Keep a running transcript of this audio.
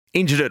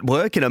Injured at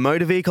work in a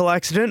motor vehicle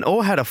accident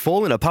or had a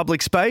fall in a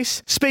public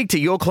space? Speak to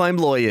Your Claim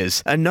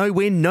Lawyers, a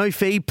no-win,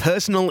 no-fee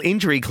personal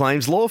injury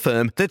claims law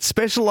firm that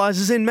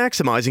specialises in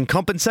maximising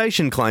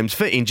compensation claims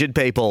for injured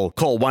people.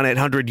 Call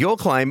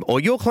 1-800-YOUR-CLAIM or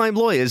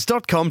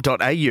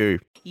yourclaimlawyers.com.au.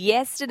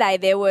 Yesterday,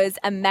 there was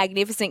a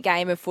magnificent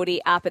game of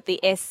footy up at the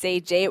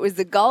SCG. It was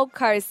the Gold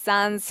Coast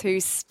Suns who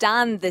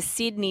stunned the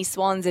Sydney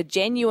Swans, a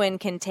genuine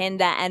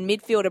contender, and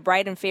midfielder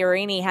Braden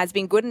Fiorini has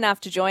been good enough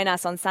to join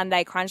us on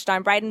Sunday Crunch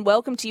Time. Braden,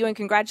 welcome to you and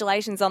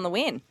congratulations on the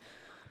win.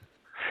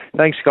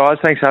 Thanks, guys.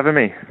 Thanks for having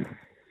me.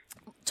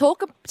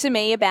 Talk to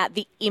me about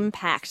the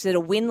impact that a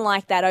win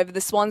like that over the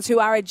Swans, who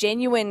are a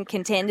genuine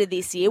contender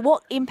this year,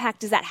 what impact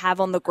does that have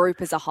on the group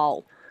as a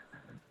whole?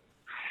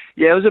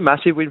 Yeah, it was a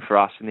massive win for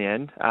us in the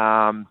end.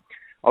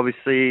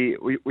 Obviously,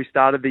 we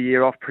started the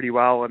year off pretty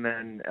well, and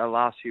then our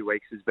last few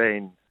weeks has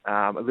been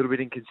a little bit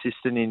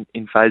inconsistent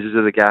in phases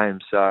of the game.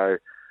 So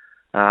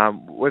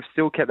we've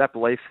still kept that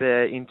belief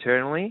there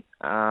internally.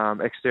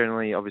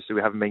 Externally, obviously,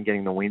 we haven't been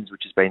getting the wins,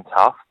 which has been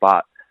tough.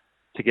 But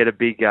to get a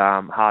big,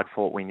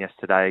 hard-fought win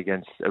yesterday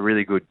against a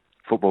really good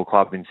football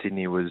club in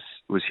Sydney was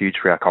huge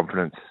for our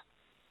confidence.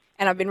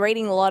 And I've been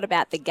reading a lot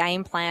about the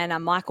game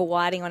plan. Michael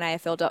Whiting on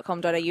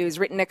afl.com.au has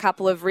written a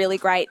couple of really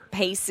great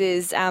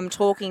pieces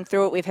talking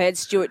through it. We've heard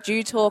Stuart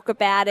Dew talk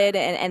about it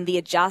and the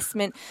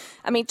adjustment.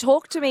 I mean,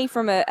 talk to me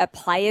from a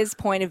player's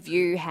point of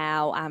view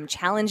how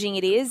challenging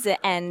it is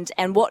and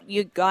what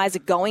you guys are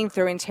going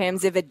through in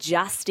terms of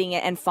adjusting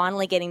it and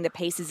finally getting the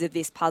pieces of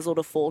this puzzle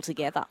to fall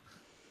together.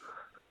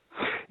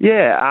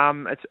 Yeah,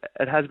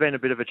 it has been a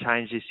bit of a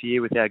change this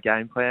year with our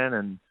game plan,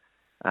 and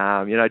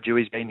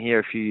Dewey's been here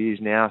a few years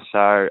now,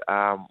 so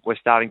we're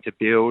starting to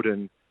build.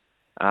 And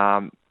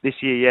this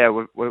year,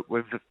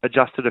 we've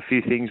adjusted a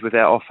few things with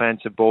our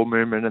offensive ball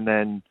movement, and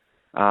then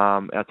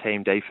our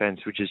team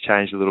defense, which has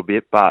changed a little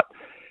bit. But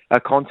our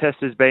contest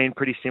has been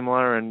pretty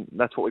similar, and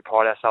that's what we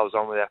pride ourselves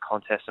on with our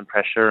contest and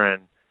pressure,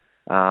 and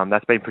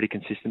that's been pretty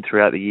consistent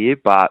throughout the year.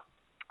 But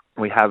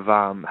we have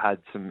had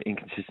some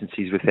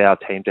inconsistencies with our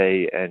team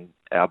D and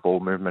our ball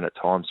movement at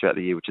times throughout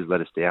the year, which has let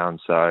us down.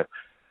 So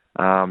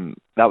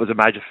that was a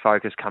major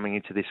focus coming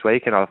into this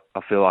week, and I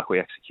feel like we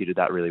executed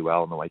that really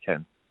well on the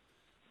weekend.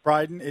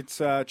 Braden, it's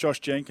Josh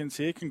Jenkins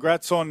here.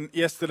 Congrats on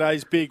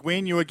yesterday's big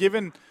win. You were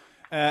given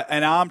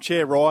an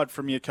armchair ride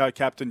from your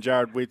co-captain,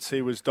 Jared Witts.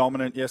 He was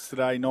dominant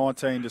yesterday,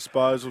 19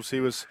 disposals. He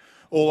was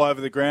all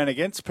over the ground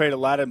against Peter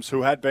Laddams,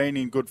 who had been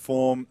in good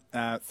form,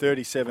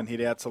 37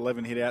 hit-outs,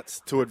 11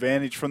 hit-outs to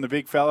advantage from the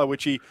big fella,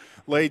 which he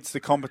leads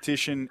the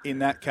competition in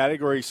that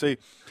category. So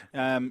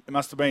it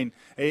must have been,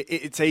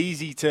 it's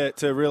easy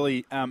to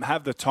really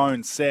have the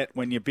tone set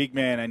when your big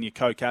man and your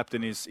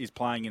co-captain is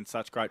playing in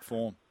such great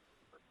form.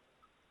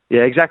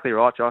 Yeah, exactly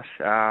right, Josh.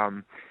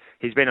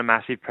 He's been a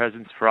massive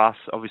presence for us.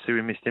 Obviously,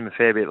 we missed him a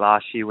fair bit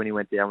last year when he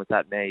went down with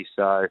that knee.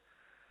 So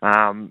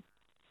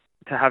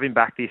to have him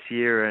back this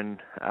year and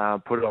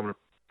put it on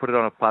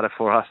a platter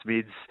for us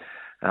mids,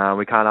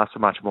 we can't ask for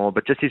much more.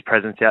 But just his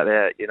presence out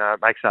there, it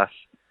makes us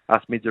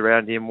mids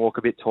around him walk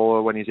a bit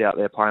taller when he's out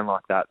there playing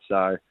like that.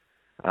 So,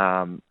 it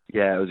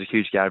was a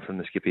huge game from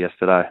the skipper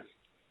yesterday.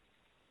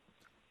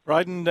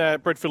 Braden,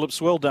 Brett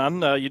Phillips, well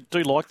done. You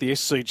do like the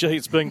SCG.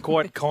 It's been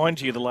quite kind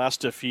to you the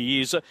last few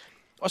years.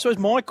 I suppose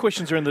my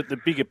questions are in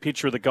the bigger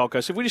picture of the Gold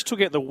Coast. If we just took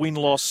out the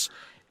win-loss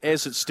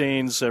as it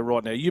stands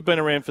right now, you've been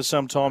around for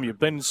some time, you've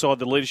been inside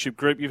the leadership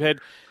group, you've had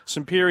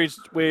some periods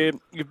where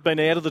you've been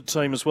out of the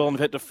team as well and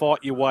have had to fight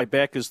your way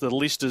back as the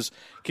list has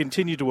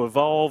continued to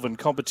evolve and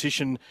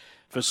competition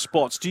for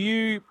spots. Do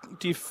you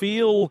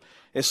feel,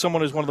 as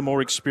someone who's one of the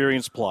more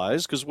experienced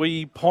players, because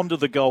we ponder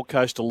the Gold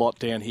Coast a lot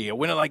down here,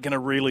 when are they going to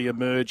really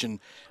emerge and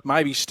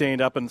maybe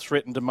stand up and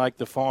threaten to make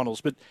the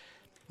finals? But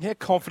how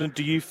confident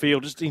do you feel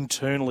just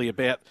internally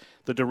about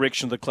the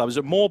direction of the club? Is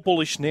it more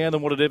bullish now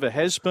than what it ever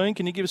has been?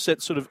 Can you give us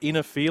that sort of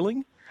inner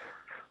feeling?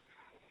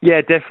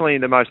 Yeah, definitely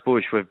the most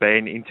bullish we've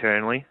been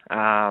internally.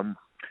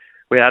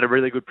 We had a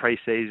really good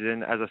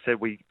pre-season. As I said,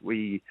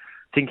 we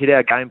tinkered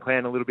our game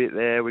plan a little bit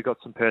there. We got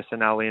some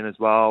personnel in as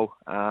well.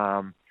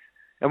 And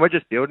we're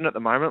just building at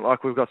the moment.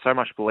 Like, we've got so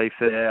much belief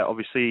there.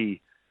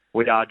 Obviously,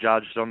 we are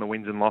judged on the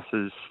wins and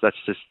losses. That's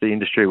just the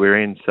industry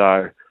we're in.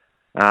 So,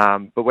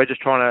 but we're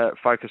just trying to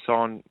focus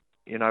on,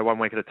 1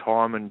 week at a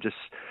time, and just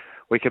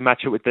we can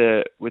match it with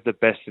the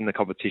best in the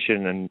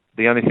competition. And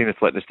the only thing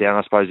that's let us down,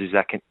 I suppose, is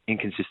that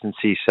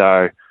inconsistency.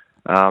 So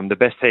the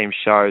best teams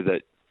show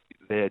that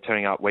they're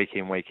turning up week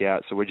in, week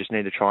out. So we just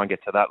need to try and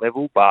get to that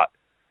level. But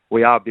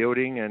we are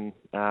building, and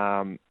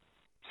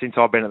since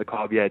I've been at the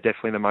club,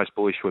 definitely the most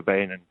bullish we've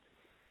been. And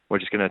we're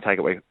just going to take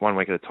it 1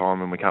 week at a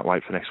time, and we can't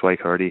wait for next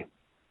week already.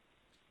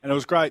 And it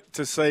was great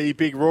to see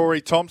big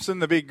Rory Thompson,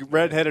 the big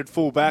red-headed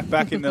fullback,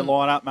 back in the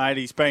lineup, mate.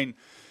 He's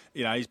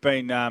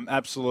been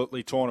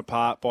absolutely torn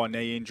apart by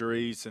knee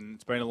injuries, and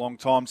it's been a long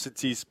time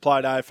since he's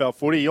played AFL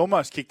footy. He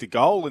almost kicked a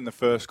goal in the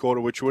first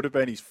quarter, which would have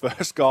been his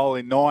first goal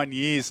in 9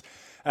 years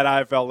at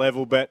AFL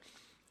level. But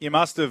you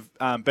must have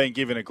been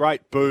given a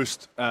great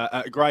boost,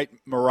 a great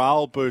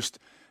morale boost,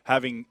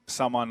 having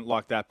someone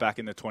like that back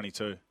in the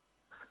 22.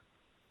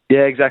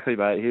 Yeah, exactly,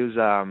 mate. He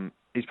was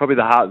he's probably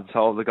the heart and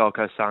soul of the Gold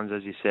Coast Suns,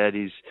 as you said.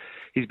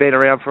 He's been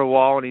around for a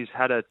while and he's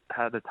had a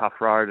tough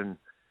road, and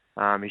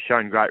he's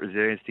shown great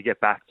resilience to get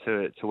back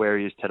to where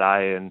he is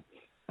today. And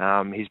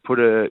he's put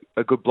a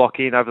good block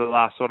in over the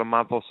last sort of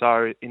month or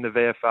so in the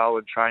VFL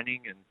and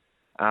training,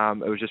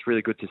 and it was just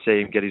really good to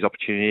see him get his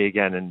opportunity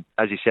again. And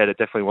as you said, it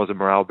definitely was a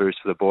morale boost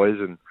for the boys,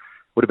 and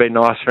would have been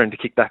nice for him to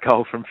kick that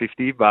goal from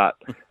 50, but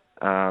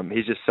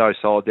he's just so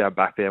solid down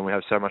back there, and we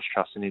have so much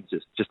trust in him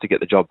just to get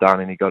the job done,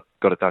 and he got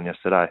it done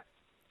yesterday.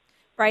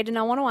 Braden,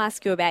 I want to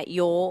ask you about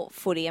your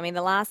footy. I mean,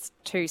 the last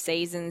 2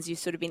 seasons, you've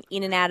sort of been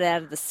in and out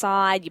of the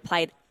side. You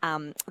played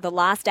the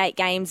last 8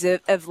 games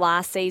of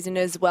last season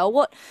as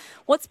well.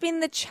 What's been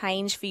the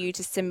change for you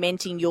to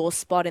cementing your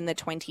spot in the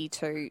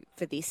 22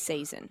 for this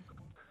season?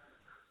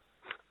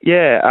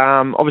 Yeah,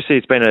 obviously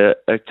it's been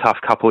a tough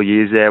couple of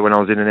years there when I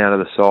was in and out of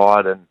the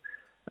side,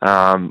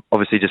 and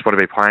obviously just want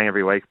to be playing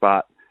every week,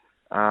 but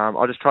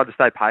I just tried to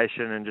stay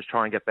patient and just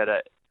try and get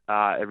better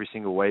every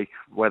single week,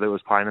 whether it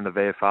was playing in the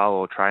VFL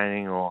or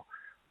training or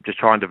just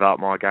try and develop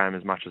my game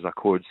as much as I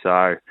could.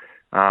 So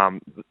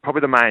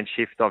probably the main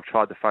shift I've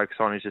tried to focus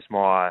on is just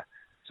my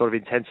sort of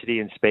intensity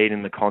and speed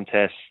in the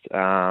contest,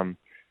 and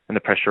the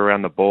pressure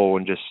around the ball,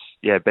 and just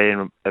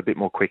being a bit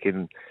more quick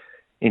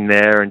in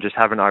there and just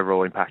have an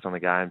overall impact on the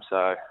game.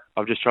 So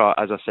I've just tried,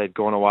 as I said,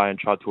 gone away and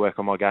tried to work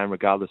on my game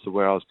regardless of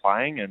where I was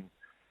playing, and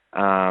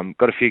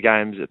got a few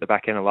games at the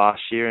back end of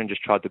last year and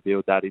just tried to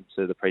build that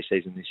into the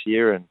pre-season this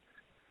year, and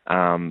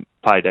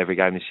played every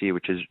game this year,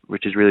 which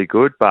is really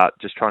good, but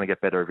just trying to get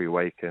better every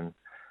week. And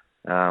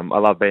I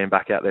love being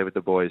back out there with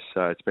the boys,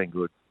 so it's been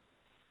good.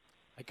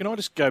 Hey, can I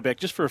just go back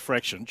just for a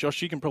fraction?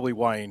 Josh, you can probably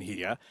weigh in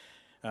here.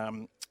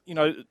 Trying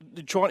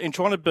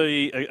to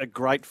be a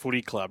great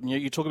footy club,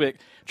 you talk about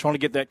trying to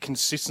get that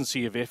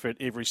consistency of effort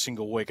every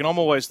single week. And I'm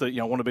always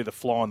want to be the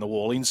fly on the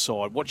wall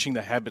inside, watching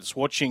the habits,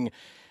 watching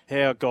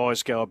how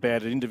guys go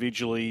about it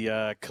individually,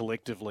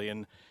 collectively.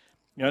 And,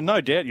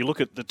 no doubt you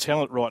look at the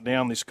talent right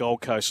now on this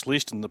Gold Coast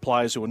list and the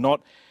players who are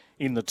not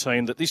in the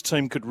team, that this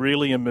team could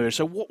really emerge.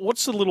 So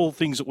what's the little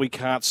things that we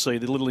can't see,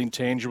 the little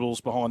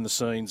intangibles behind the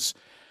scenes,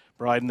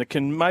 Braden, that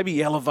can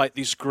maybe elevate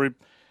this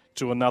group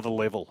to another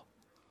level?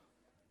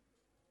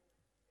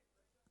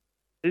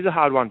 It is a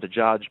hard one to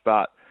judge,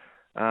 but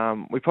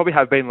we probably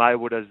have been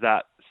labelled as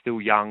that still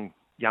young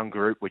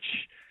group, which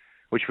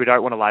we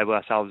don't want to label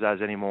ourselves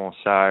as anymore.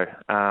 So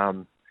I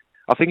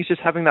think it's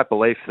just having that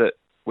belief that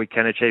we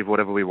can achieve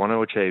whatever we want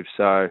to achieve.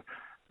 So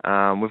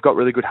we've got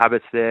really good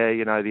habits there.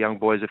 The young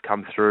boys have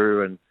come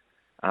through,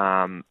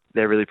 and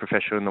they're really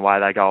professional in the way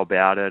they go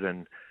about it.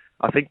 And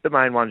I think the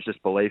main one is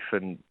just belief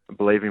and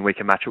believing we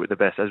can match it with the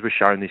best, as we've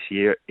shown this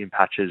year in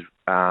patches.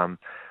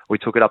 We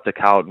took it up to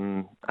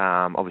Carlton,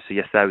 obviously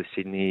yesterday with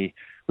Sydney.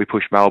 We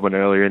pushed Melbourne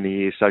earlier in the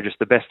year. So just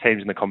the best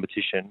teams in the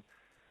competition,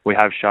 we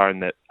have shown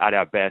that at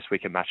our best we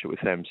can match it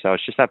with them. So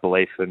it's just that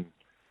belief and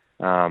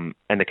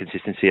the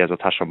consistency, as I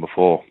touched on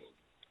before.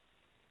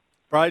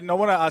 Braden, I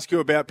want to ask you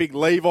about big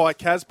Levi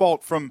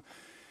Casbolt from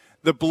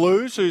the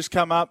Blues, who's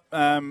come up,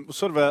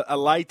 sort of a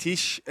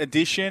late-ish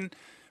addition.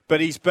 But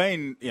he's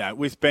been,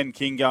 with Ben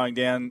King going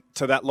down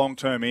to that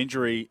long-term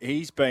injury,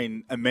 he's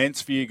been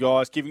immense for you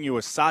guys, giving you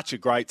such a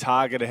great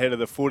target ahead of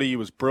the footy. He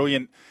was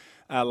brilliant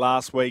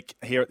last week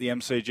here at the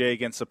MCG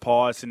against the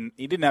Pies, and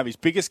he didn't have his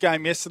biggest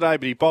game yesterday,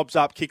 but he bobs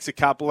up, kicks a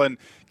couple, and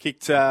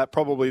kicked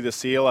probably the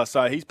sealer.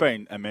 So he's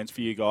been immense for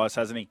you guys,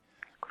 hasn't he?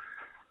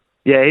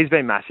 Yeah, he's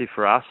been massive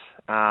for us.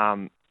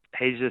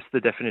 He's just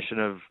the definition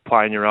of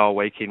playing your role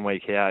week in,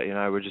 week out.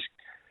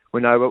 We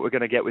know what we're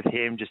going to get with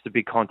him, just a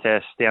big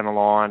contest down the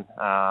line.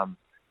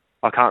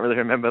 I can't really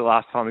remember the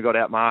last time we got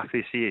outmarked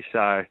this year.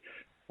 So,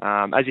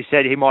 as you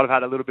said, he might have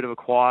had a little bit of a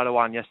quieter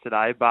one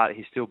yesterday, but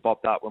he still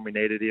bopped up when we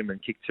needed him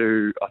and kicked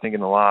 2, I think,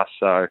 in the last.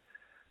 So,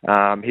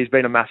 he's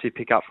been a massive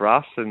pickup for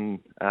us, and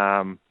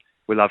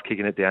we love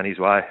kicking it down his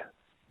way.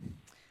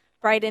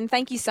 Braden,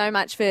 thank you so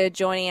much for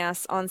joining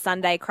us on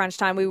Sunday Crunch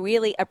Time. We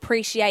really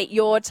appreciate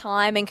your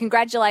time, and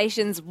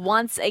congratulations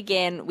once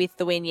again with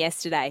the win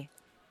yesterday.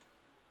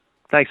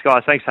 Thanks,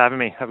 guys. Thanks for having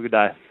me. Have a good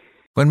day.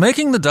 When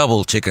making the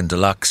Double Chicken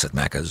Deluxe at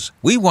Macca's,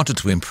 we wanted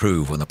to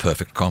improve on the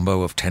perfect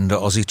combo of tender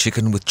Aussie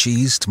chicken with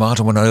cheese,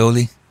 tomato and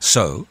aioli.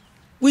 So,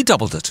 we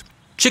doubled it.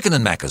 Chicken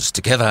and Macca's,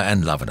 together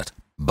and loving it.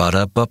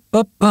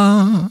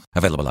 Ba-da-ba-ba-ba.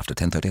 Available after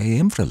 10:30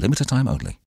 a.m. for a limited time only.